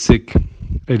lupus gets sick,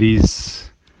 it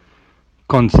is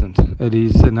constant. It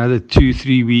is another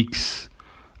 2-3 weeks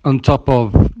on top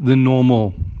of the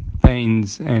normal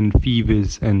pains and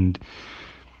fevers and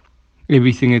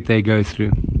everything that they go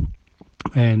through.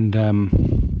 And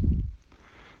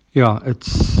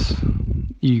it's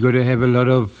you got to have a lot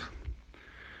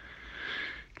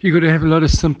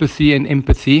of sympathy and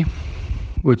empathy,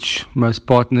 which most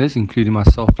partners, including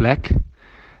myself, lack.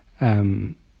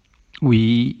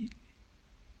 We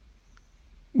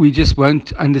just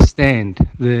won't understand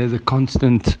the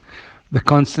constant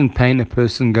pain a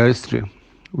person goes through,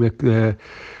 with the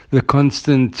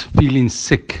constant feeling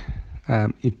sick.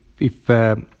 If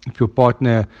your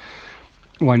partner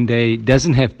one day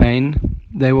doesn't have pain,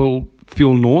 they will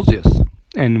feel nauseous,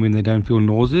 and when they don't feel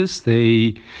nauseous,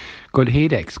 they got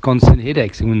headaches, constant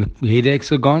headaches, and when the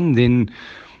headaches are gone, then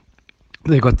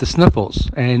they got the sniffles,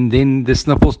 and then the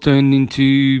sniffles turn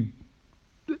into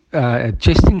a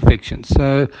chest infection.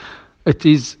 So it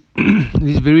is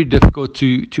very difficult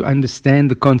to understand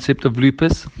the concept of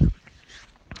lupus,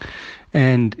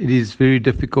 and it is very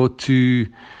difficult to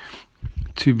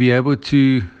be able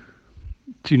to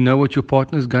know what your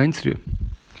partner is going through.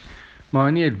 My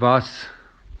only advice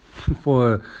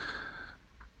for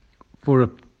a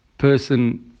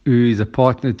person who is a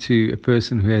partner to a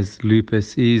person who has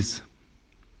lupus is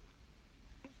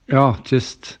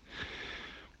just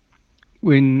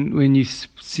when you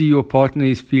see your partner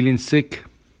is feeling sick,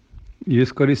 you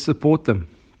just got to support them,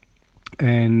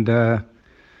 and there's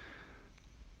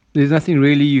nothing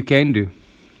really you can do.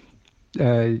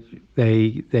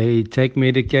 They take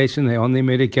medication, they're on their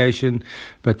medication,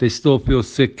 but they still feel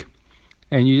sick,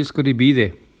 and you just got to be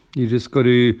there. You just got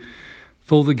to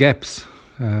fill the gaps,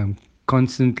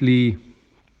 constantly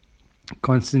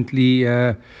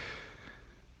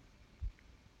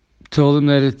tell them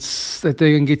that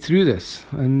they can get through this,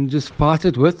 and just fight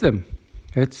it with them.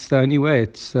 That's the only way.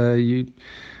 It's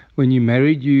when you're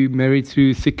married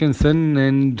through thick and thin,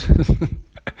 and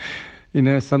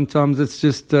sometimes it's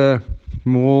just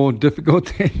more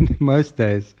difficult than most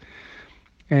days.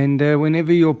 And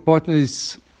whenever your partner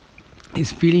is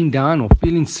feeling down or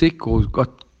feeling sick or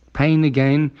got pain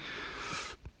again,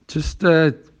 just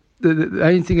the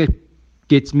only thing that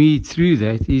gets me through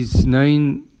that is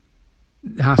knowing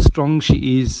how strong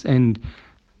she is, and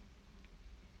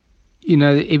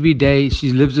every day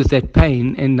she lives with that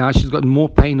pain, and now she's got more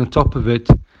pain on top of it,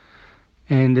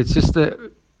 and it's just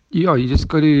you just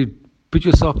got to put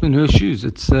yourself in her shoes.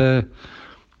 It's the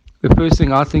first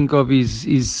thing I think of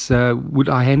is would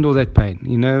I handle that pain?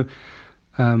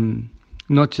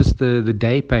 Not just the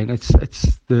day pain.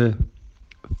 It's the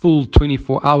full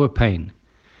 24-hour pain.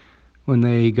 When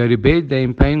they go to bed, they're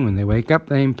in pain. When they wake up,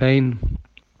 they're in pain.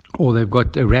 Or they've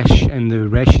got a rash and the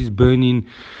rash is burning.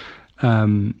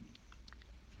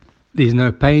 There's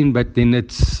no pain, but then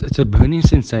it's a burning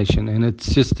sensation, and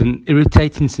it's just an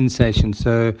irritating sensation.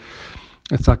 So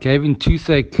it's like having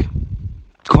toothache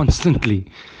constantly,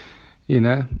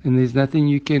 and there's nothing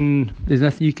you can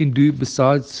do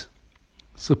besides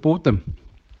support them.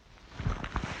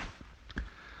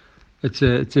 It's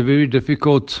a very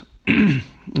difficult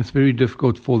it's very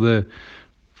difficult for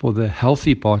the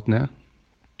healthy partner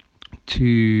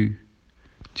to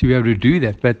be able to do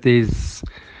that, but there's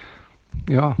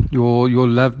your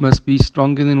love must be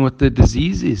stronger than what the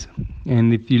disease is,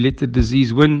 and if you let the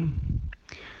disease win,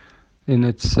 then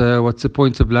it's what's the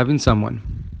point of loving someone?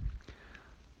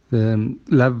 The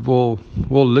love will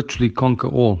literally conquer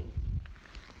all.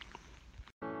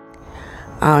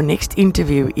 Our next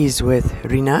interview is with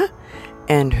Rina,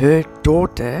 and her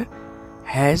daughter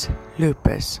has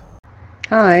lupus.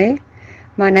 Hi,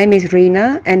 my name is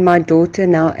Rina, and my daughter,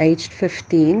 now aged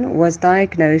 15, was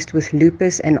diagnosed with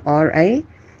lupus and RA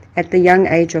at the young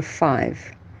age of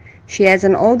 5. She has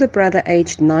an older brother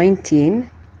aged 19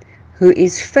 who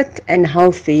is fit and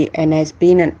healthy and has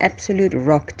been an absolute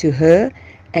rock to her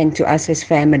and to us as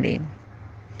family.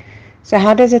 So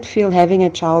how does it feel having a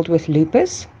child with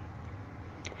lupus?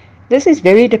 This is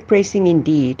very depressing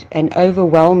indeed, and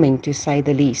overwhelming to say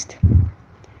the least.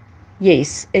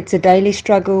 Yes, it's a daily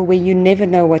struggle where you never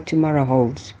know what tomorrow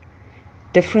holds.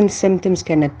 Different symptoms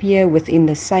can appear within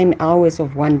the same hours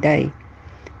of one day.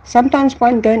 Sometimes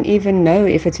one don't even know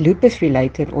if it's lupus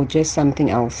related or just something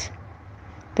else.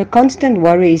 The constant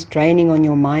worry is draining on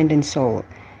your mind and soul,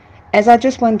 as I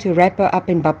just want to wrap her up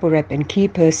in bubble wrap and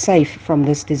keep her safe from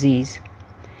this disease.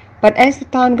 But as the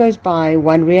time goes by,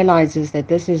 one realizes that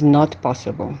this is not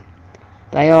possible.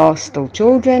 They are still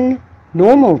children,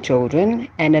 normal children,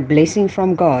 and a blessing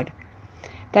from God.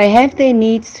 They have their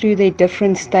needs through their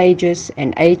different stages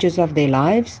and ages of their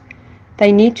lives.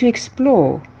 They need to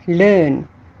explore, learn,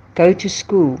 go to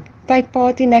school, take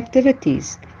part in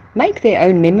activities, make their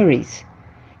own memories.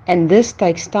 And this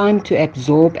takes time to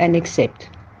absorb and accept.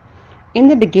 In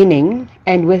the beginning,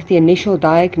 and with the initial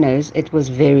diagnosis, it was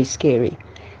very scary.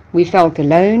 We felt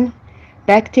alone.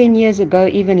 Back 10 years ago,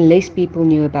 even less people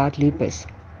knew about lupus.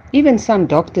 Even some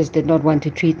doctors did not want to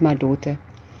treat my daughter.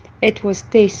 It was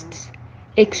tests,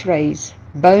 x-rays,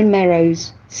 bone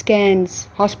marrows, scans,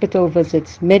 hospital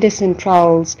visits, medicine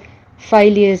trials,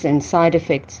 failures and side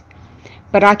effects.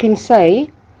 But I can say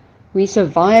we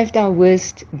survived our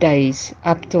worst days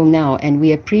up till now, and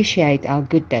we appreciate our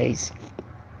good days.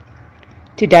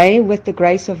 Today, with the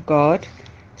grace of God,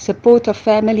 support of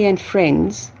family and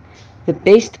friends, the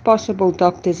best possible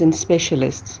doctors and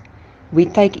specialists, we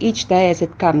take each day as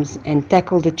it comes and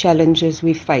tackle the challenges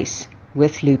we face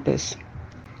with lupus.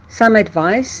 Some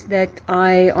advice that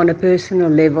I, on a personal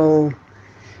level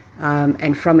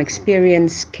and from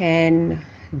experience, can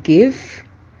give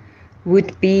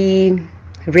would be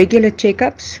regular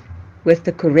checkups with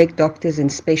the correct doctors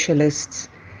and specialists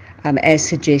as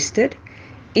suggested,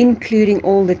 including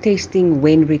all the testing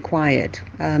when required.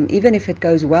 Even if it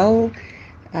goes well,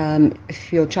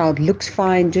 if your child looks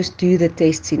fine, just do the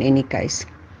tests in any case.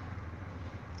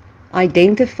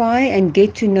 Identify and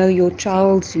get to know your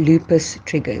child's lupus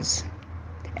triggers.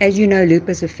 As you know,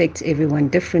 lupus affects everyone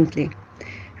differently.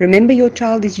 Remember, your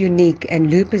child is unique and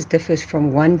lupus differs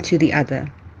from one to the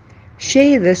other.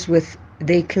 Share this with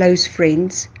their close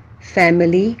friends,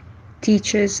 family,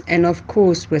 teachers, and of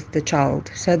course with the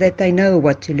child, so that they know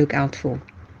what to look out for.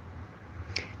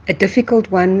 A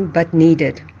difficult one, but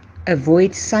needed.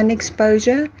 Avoid sun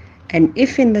exposure, and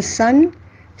if in the sun,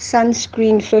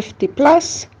 sunscreen 50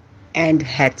 plus and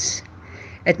hats.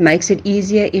 It makes it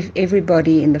easier if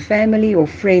everybody in the family or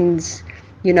friends,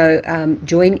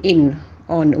 join in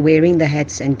on wearing the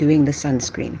hats and doing the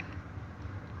sunscreen.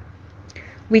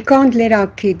 We can't let our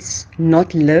kids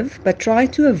not live, but try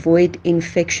to avoid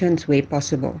infections where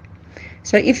possible.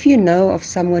 So if you know of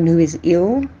someone who is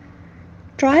ill,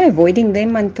 try avoiding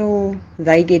them until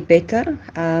they get better,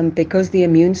 because the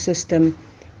immune system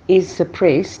is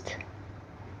suppressed.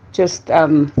 Just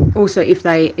also if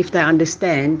they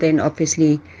understand, then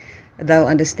obviously they'll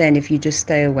understand if you just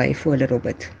stay away for a little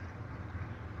bit.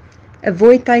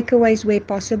 Avoid takeaways where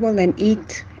possible and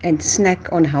eat and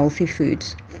snack on healthy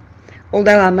foods.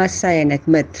 Although I must say and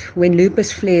admit, when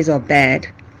lupus flares are bad,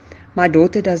 my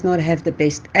daughter does not have the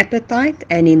best appetite,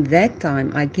 and in that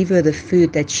time I give her the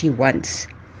food that she wants,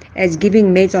 as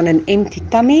giving meds on an empty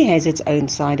tummy has its own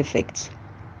side effects.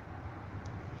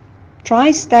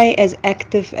 Try stay as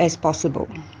active as possible.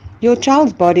 Your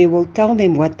child's body will tell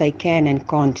them what they can and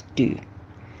can't do.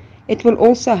 It will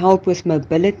also help with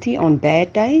mobility on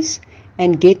bad days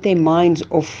and get their minds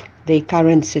off their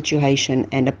current situation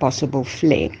and a possible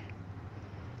flare.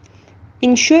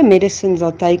 Ensure medicines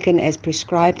are taken as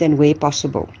prescribed and where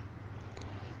possible.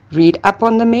 Read up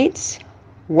on the meds,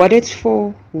 what it's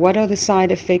for, what are the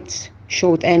side effects,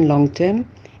 short and long term,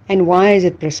 and why is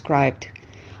it prescribed.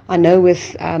 I know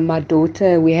with my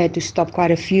daughter, we had to stop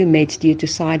quite a few meds due to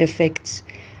side effects.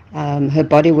 Her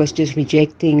body was just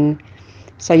rejecting.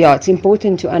 So yeah, it's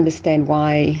important to understand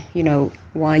why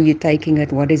you're taking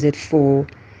it, what is it for.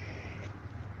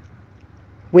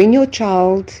 When your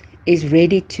child is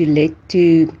ready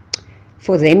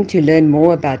for them to learn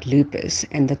more about lupus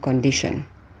and the condition,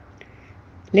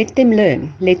 let them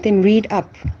learn, let them read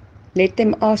up, let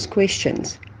them ask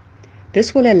questions.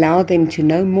 This will allow them to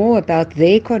know more about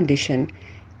their condition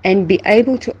and be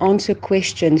able to answer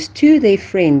questions to their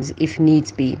friends if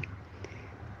needs be.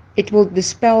 It will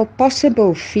dispel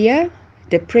possible fear,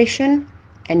 depression,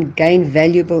 and gain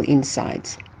valuable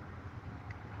insights.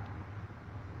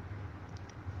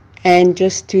 And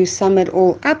just to sum it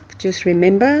all up, just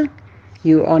remember,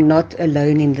 you are not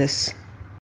alone in this.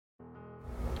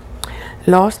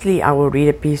 Lastly, I will read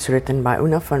a piece written by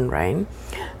Una van Rijn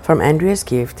from Andrea's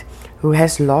Gift, who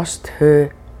has lost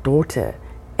her daughter,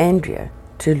 Andrea,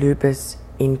 to lupus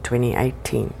in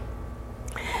 2018.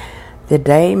 The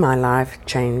day my life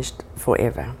changed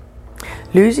forever.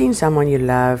 Losing someone you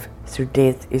love through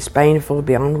death is painful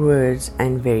beyond words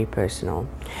and very personal.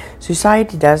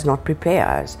 Society does not prepare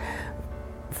us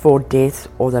for death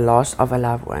or the loss of a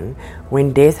loved one.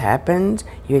 When death happens,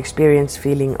 you experience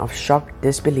feeling of shock,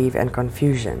 disbelief and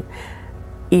confusion,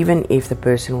 even if the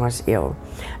person was ill.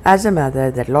 As a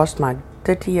mother that lost my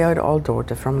 30-year-old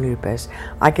daughter from lupus,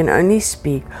 I can only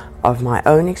speak of my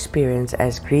own experience,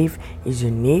 as grief is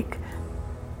unique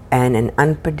and an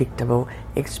unpredictable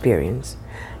experience.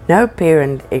 No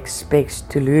parent expects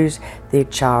to lose their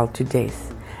child to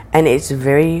death, and it's a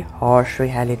very harsh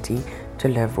reality to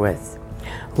live with.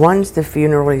 Once the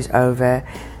funeral is over,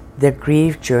 the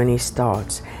grief journey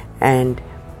starts, and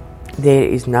there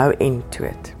is no end to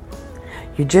it.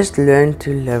 You just learn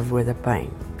to live with the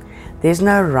pain. There's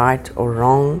no right or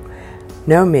wrong,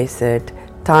 no method,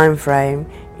 time frame.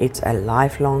 It's a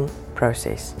lifelong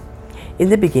process. In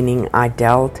the beginning, I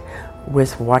dealt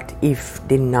with what if,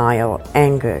 denial,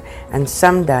 anger, and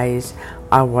some days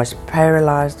I was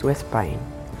paralyzed with pain.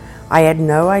 I had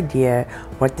no idea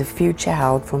what the future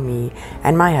held for me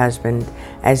and my husband,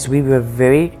 as we were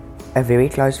a very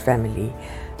close family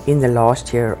in the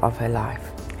last year of her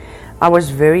life. I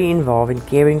was very involved in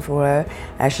caring for her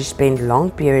as she spent long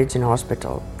periods in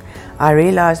hospital. I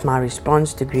realized my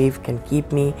response to grief can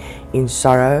keep me in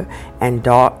sorrow and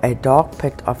a dark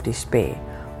pit of despair,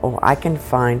 or I can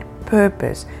find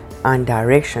purpose and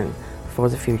direction for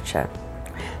the future.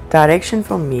 Direction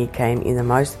for me came in the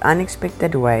most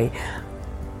unexpected way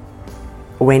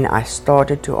when I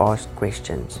started to ask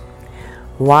questions.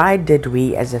 Why did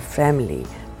we as a family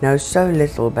know so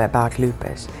little about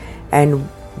lupus? And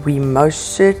we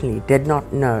most certainly did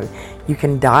not know you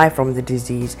can die from the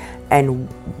disease. And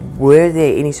were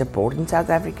there any support in South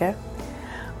Africa?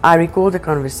 I recall the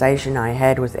conversation I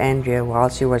had with Andrea while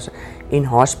she was in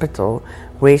hospital,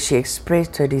 where she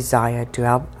expressed her desire to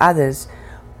help others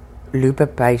lupus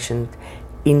patients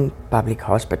in public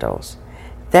hospitals.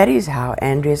 That is how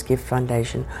Andrea's Gift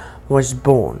Foundation was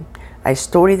born, a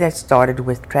story that started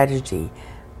with tragedy,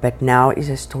 but now is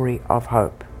a story of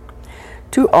hope.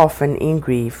 Too often in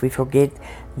grief, we forget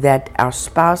that our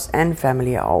spouse and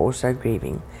family are also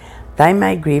grieving. They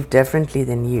may grieve differently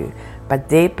than you, but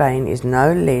their pain is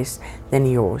no less than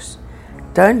yours.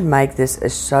 Don't make this a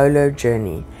solo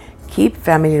journey. Keep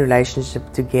family relationships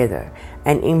together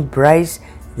and embrace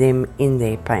them in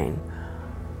their pain.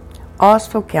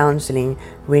 Ask for counseling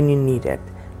when you need it.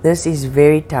 This is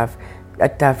a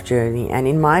tough journey, and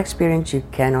in my experience, you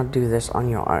cannot do this on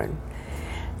your own.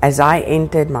 As I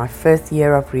entered my 5th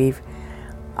year of grief,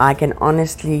 I can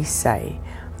honestly say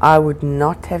I would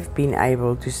not have been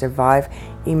able to survive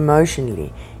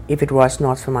emotionally if it was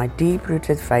not for my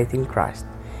deep-rooted faith in Christ.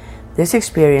 This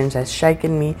experience has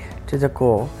shaken me to the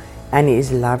core and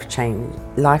is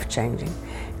life-changing.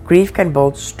 Grief can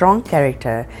build strong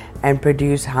character and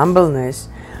produce humbleness,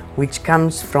 which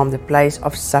comes from the place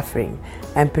of suffering,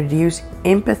 and produce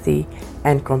empathy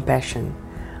and compassion.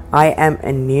 I am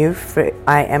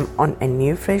on a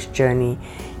new fresh journey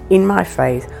in my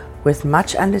faith with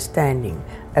much understanding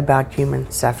about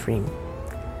human suffering.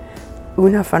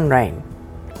 Una van Rijn,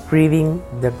 grieving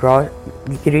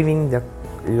the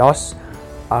loss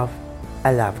of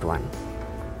a loved one.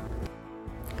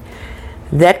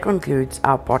 That concludes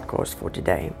our podcast for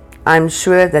today. I'm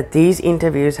sure that these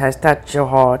interviews has touched your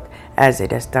heart as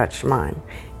it has touched mine.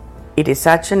 It is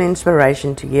such an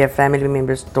inspiration to hear family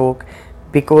members talk,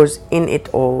 because in it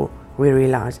all we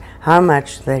realize how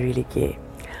much they really care.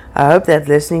 I hope that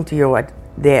listening to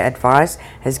their advice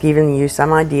has given you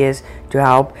some ideas to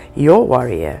help your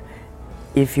warrior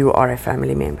if you are a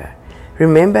family member.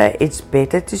 Remember, it's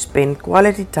better to spend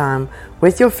quality time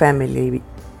with your family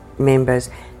members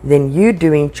than you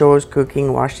doing chores,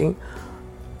 cooking, washing,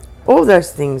 all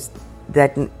those things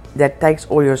that takes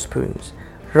all your spoons.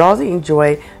 Rather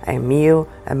enjoy a meal,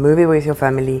 a movie with your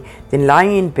family, than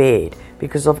lying in bed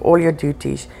because all your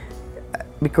duties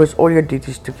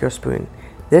took your spoon.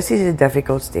 This is a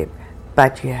difficult step,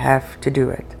 but you have to do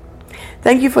it.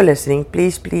 Thank you for listening.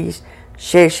 Please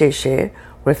share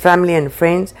with family and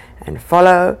friends, and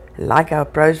follow and like our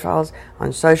profiles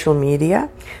on social media,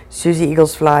 Susie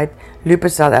Eagles Flight,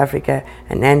 Lupus South Africa,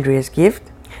 and Andrea's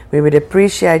Gift. We would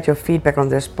appreciate your feedback on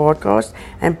this podcast,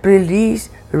 and please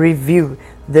review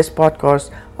this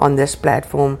podcast on this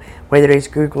platform, whether it's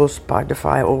Google,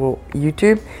 Spotify, or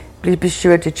YouTube. Please be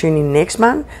sure to tune in next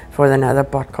month for another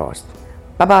podcast.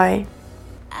 Bye-bye.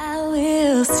 I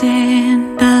will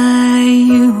stand by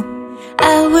you.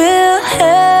 I will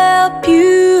help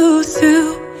you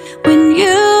through when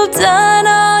you've done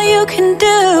all you can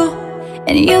do,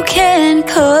 and you can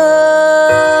call